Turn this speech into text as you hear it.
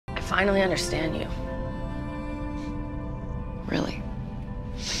finally understand you. Really?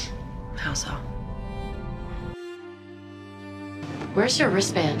 How so? Where's your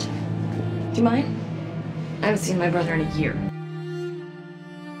wristband? Do you mind? I haven't seen my brother in a year.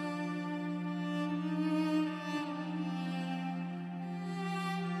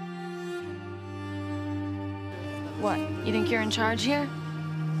 What? You think you're in charge here?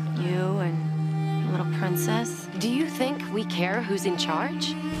 You and your little princess? Do you think we care who's in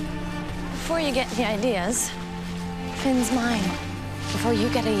charge? Before you get the ideas, Finn's mine. Before you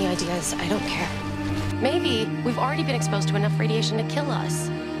get any ideas, I don't care. Maybe we've already been exposed to enough radiation to kill us.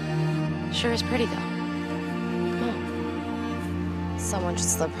 Sure is pretty, though. Come on. Someone should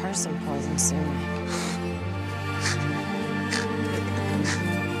slip her some poison soon.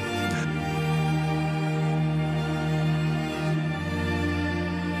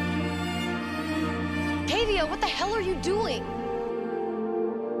 Octavia, what the hell are you doing?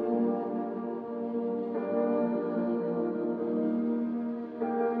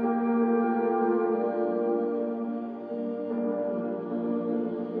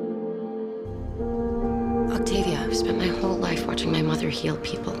 Octavia, I've spent my whole life watching my mother heal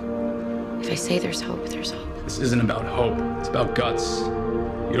people. If I say there's hope, there's hope. This isn't about hope. It's about guts.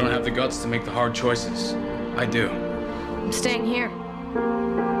 You don't have the guts to make the hard choices. I do. I'm staying here.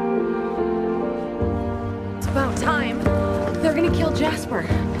 It's about time. They're gonna kill Jasper.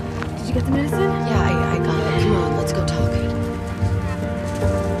 Did you get the medicine? Yeah, I got it. Come on, let's go talk.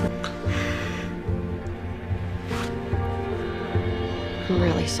 I'm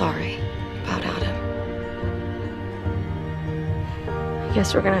really sorry about Adam. I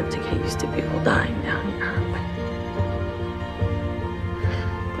guess we're gonna have to get used to people dying down here, aren't we?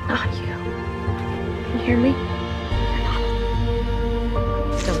 But not you. Can you hear me?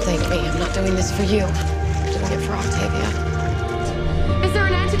 Don't thank me. I'm not doing this for you. I'm doing it for Octavia. Is there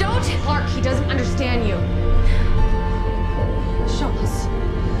an antidote? Clarke, he doesn't understand you. Show us.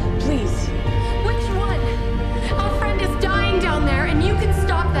 Please. Which one? Our friend is dying down there, and you can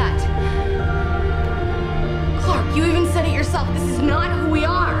stop that. Clarke, you even said it yourself. This is not who we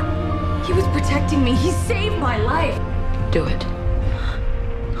are. He was protecting me. He saved my life. Do it.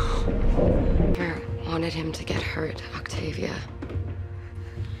 Never wanted him to get hurt, Octavia.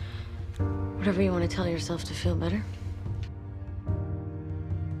 Whatever you want to tell yourself to feel better.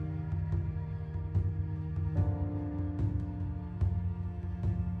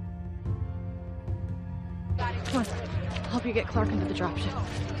 Come on. I'll help you get Clarke into the dropship.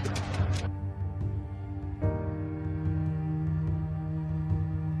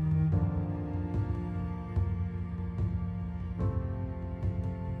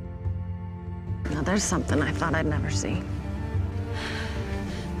 Now there's something I thought I'd never see.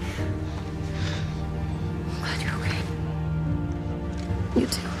 I'm glad you're okay. You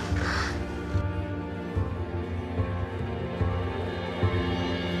too.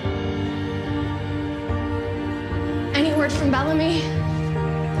 Any word from Bellamy?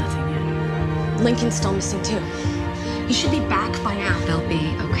 Nothing yet. Lincoln's still missing too. He should be back by now. They'll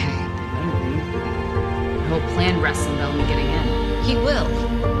be okay. The whole plan rests on Bellamy getting in. He will.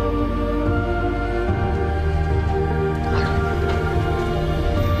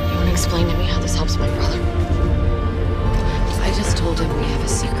 You want to explain to me how this helps my brother? I just told him we have a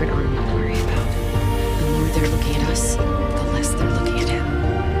secret army to worry about. The more they're looking at us, the less they're looking at him.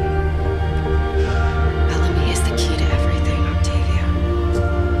 Bellamy is the key to everything, Octavia.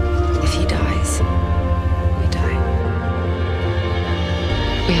 If he dies, we die.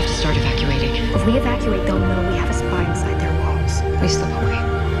 We have to start evacuating. If we evacuate, they'll know we have a spy inside their walls. We slip away.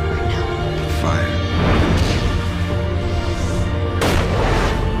 Right now. Fire.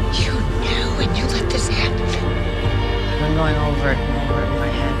 You knew when you let this happen. I've been going over it and over it in my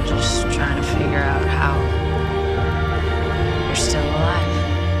head, just trying to figure out how you're still alive.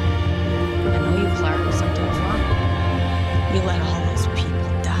 I know you, Clarke. Something's wrong. You let all those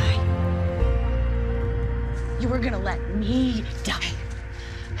people die. You were gonna let me die.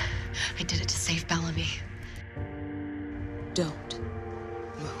 I did it to save Bellamy. Don't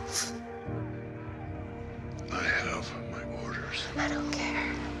move. I have my orders. I don't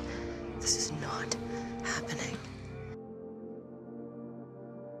care. This is not happening.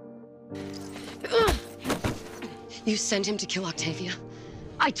 You sent him to kill Octavia?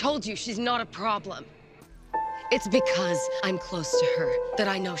 I told you she's not a problem. It's because I'm close to her that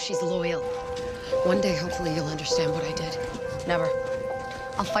I know she's loyal. One day, hopefully, you'll understand what I did. Never.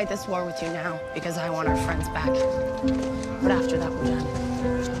 I'll fight this war with you now because I want our friends back. But after that, we're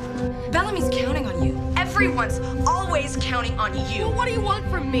done. Bellamy's counting on you. Everyone's always counting on you. Well, what do you want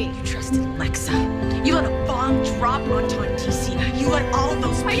from me? You trusted Lexa. You let a bomb drop on DC. You let all of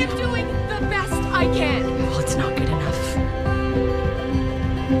those people... I am doing the best I can. Well, it's not good enough.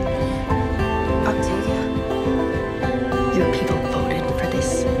 Octavia, your people voted for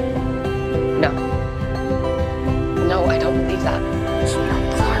this? No. No, I don't believe that.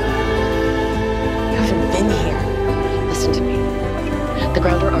 Clarke, you haven't been here. Listen to me. The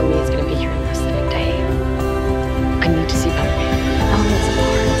Grounder army is going to be here in less than a day. I need to see Bellamy. Bellamy's a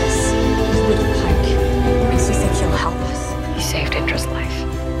part of this. He's with Pike. Makes you think he'll help us. He saved Indra's life.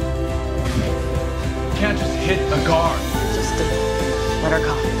 You can't just hit a guard. Just let her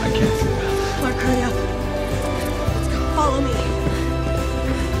go. I can't do that. Clarke, hurry up. Let's go. Follow me.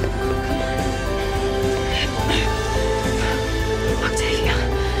 Octavia.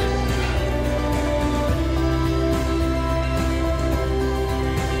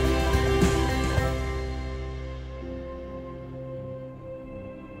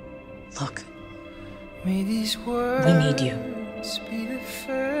 Look. We need you.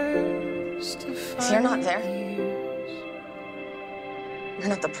 If you're not there, you're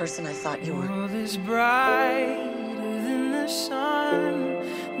not the person I thought you were. World is brighter than the sun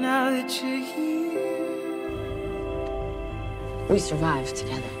now that you're here. We survived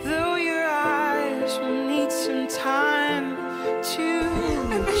together. Though your eyes will need some time to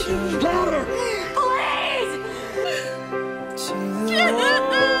Louder! Please! to the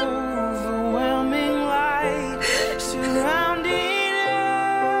overwhelming light surrounding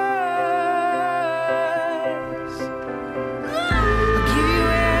us. I'll give you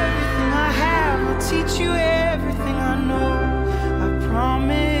everything I have. I'll teach you everything I know. I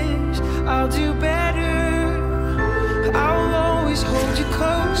promise I'll do better. I will always hold you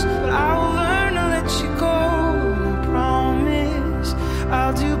close, but I will learn to let you go. I promise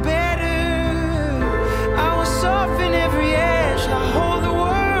I'll do better. I will soften every edge. I'll hold the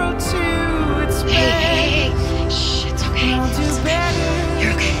world to its best. Hey, shh, it's okay. I'll do better.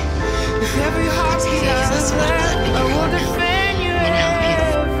 You're okay. With every heartbeat I Listen, let me I will corner. defend you I'm gonna help you.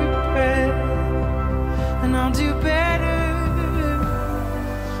 every breath. And I'll do better.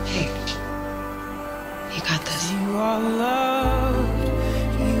 Hey, you got this. You are loved.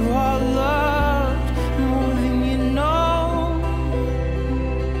 You are loved more than you know.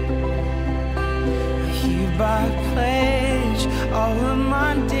 I hereby pledge all of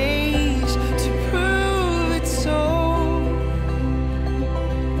my days to prove it so.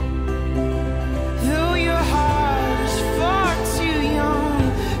 Though your heart is far too young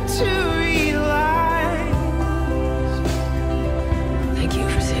to realize, Thank you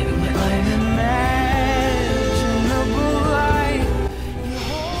for saving my life. unimaginable light you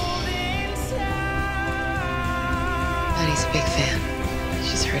hold inside. Maddie's a big fan.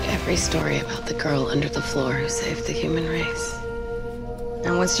 She's heard every story about the girl under the floor who saved the human race.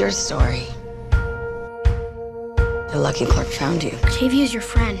 And what's your story? You're lucky Clarke found you. Octavia's your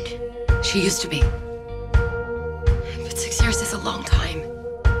friend. She used to be. But 6 years is a long time.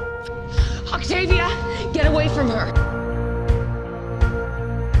 Octavia, get away from her.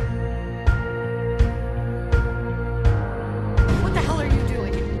 What the hell are you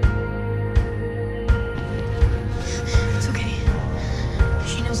doing? It's okay.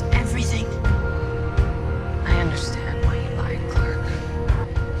 She knows everything. I understand why you lied, Clarke.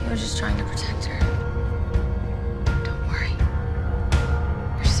 You were just trying to protect her. Don't worry.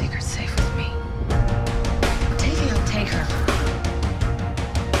 Your secret's safe with me. Octavia, take her.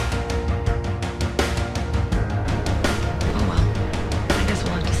 Oh well. I guess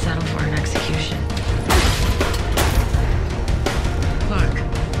we'll have to settle for an execution. Clarke,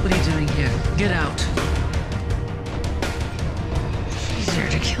 what are you doing here? Get out. She's here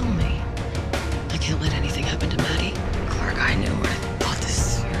to kill me. I can't let anything happen to Maddie. Clarke, I knew I thought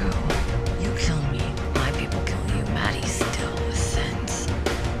this through. You kill me, my people kill you. Maddie's still a sense.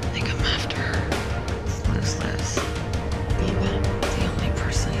 I think I'm after her. It's lose-lose. Yeah, The only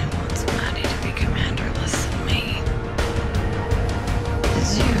person who wants Maddie to be commanderless than me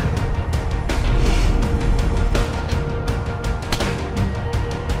is you.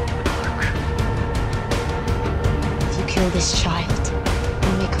 If you kill this child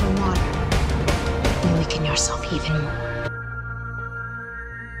and make her martyr, you weaken yourself even more.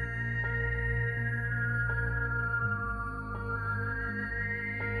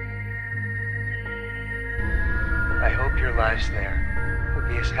 I hope your lives there will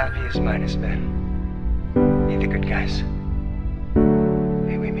be as happy as mine has been. Be the good guys.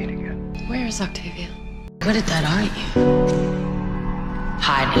 May we meet again. Where is Octavia? Good at that, aren't you?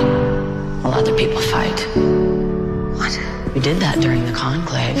 hiding while other people fight. What? You did that during the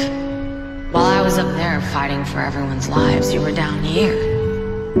conclave. While I was up there fighting for everyone's lives, you were down here,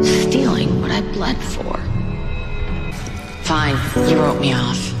 stealing what I bled for. Fine, you wrote me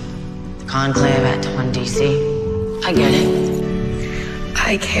off. The conclave had to win DC. I get it.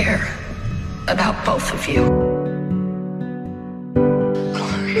 I care about both of you.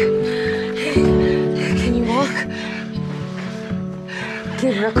 Can you walk?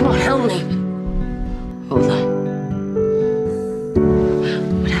 Gabriel, come on, help me. Hold on.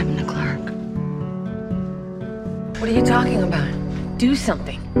 What happened to Clarke? What are you talking about? Do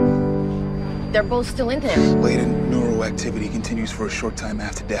something. They're both still in there. Latent neural activity continues for a short time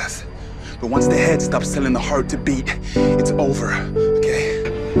after death. But once the head stops telling the heart to beat, it's over, okay?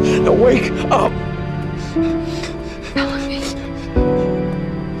 Now wake up! Bellamy.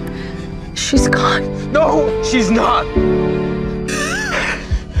 She's gone. No, she's not!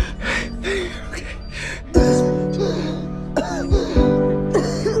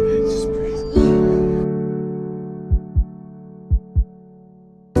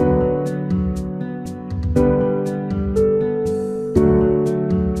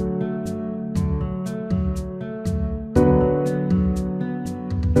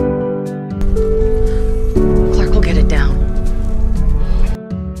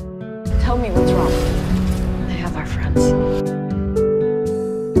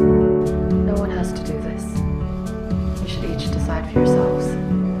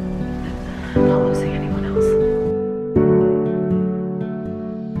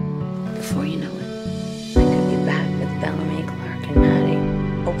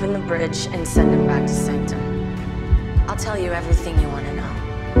 And send him back to Saturn. I'll tell you everything you want to know,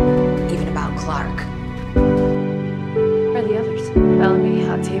 even about Clarke. Where are the others? Bellamy,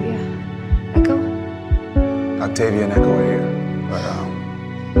 Octavia, Echo? Octavia and Echo are here, but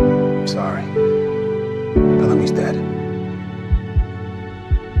I'm sorry. Bellamy's dead.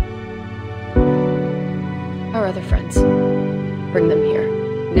 Our other friends. Bring them here.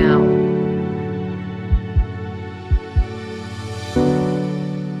 Now.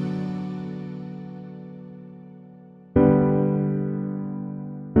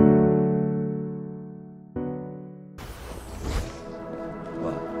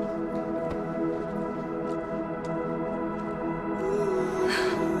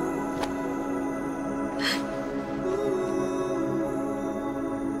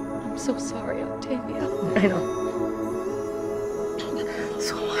 So sorry, Octavia. I know.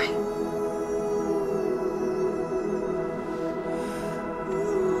 So am I.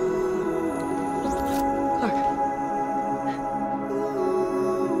 Clarke.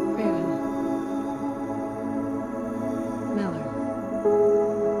 Raven. Miller.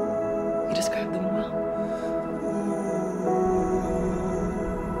 You described them well.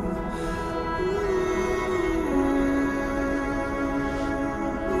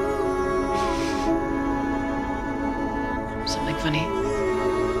 Something funny?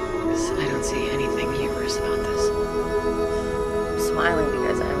 Because I don't see anything humorous about this. I'm smiling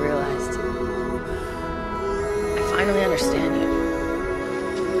because I realized I finally understand you.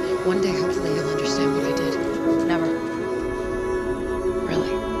 One day, hopefully, you'll understand what I did. Never.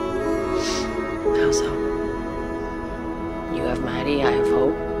 Really. How so? You have Maddie, I have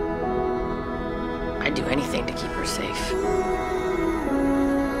hope. I'd do anything to keep her safe.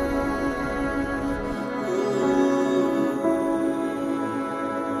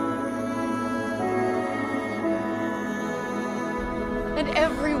 And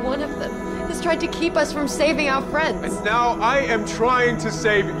every one of them has tried to keep us from saving our friends. And now I am trying to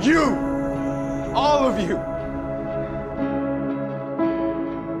save you! All of you!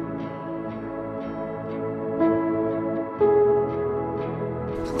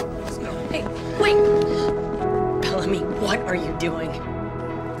 Hey, wait! Bellamy, what are you doing?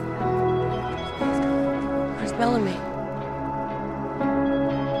 Where's Bellamy?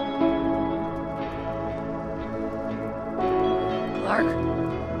 Clarke?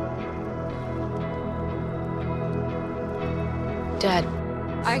 Dad.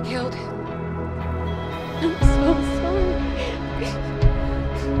 I killed him. I'm so sorry.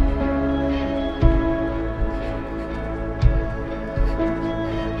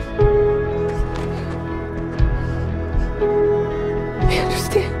 I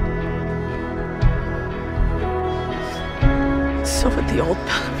understand. So would the old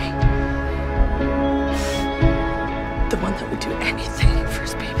Bellamy. The one that would do anything for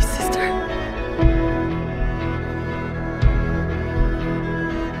his baby sister.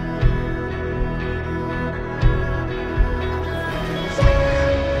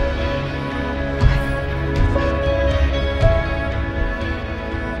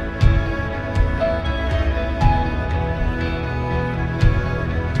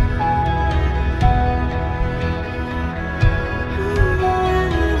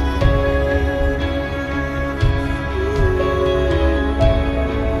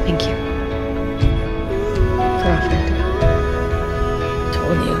 Thank you for offering to go.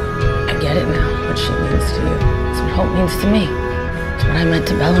 Told you. I get it now, what she means to you. It's what hope means to me. It's what I meant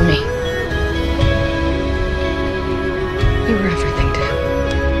to Bellamy. You were everything to him.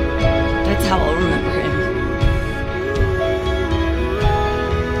 That's how I'll remember him.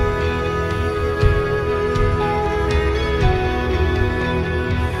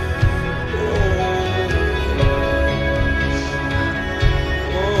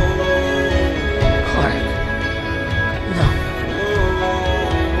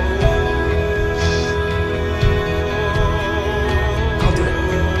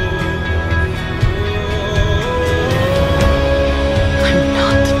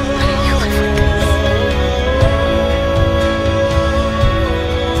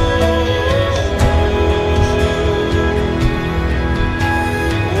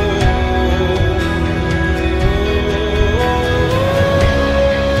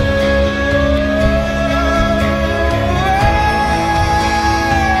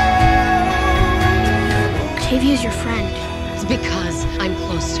 Octavia's your friend. It's because I'm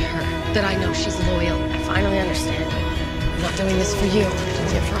close to her that I know she's loyal. I finally understand it. I'm not doing this for you. I'm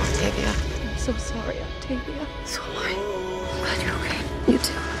doing it for Octavia. I'm so sorry, Octavia. So am I. I'm glad you're okay. You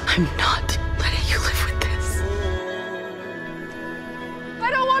too. I'm not letting you live with this. I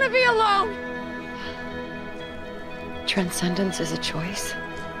don't want to be alone. Transcendence is a choice.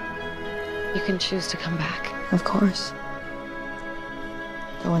 You can choose to come back. Of course.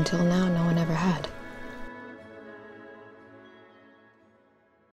 Though until now, no one ever had.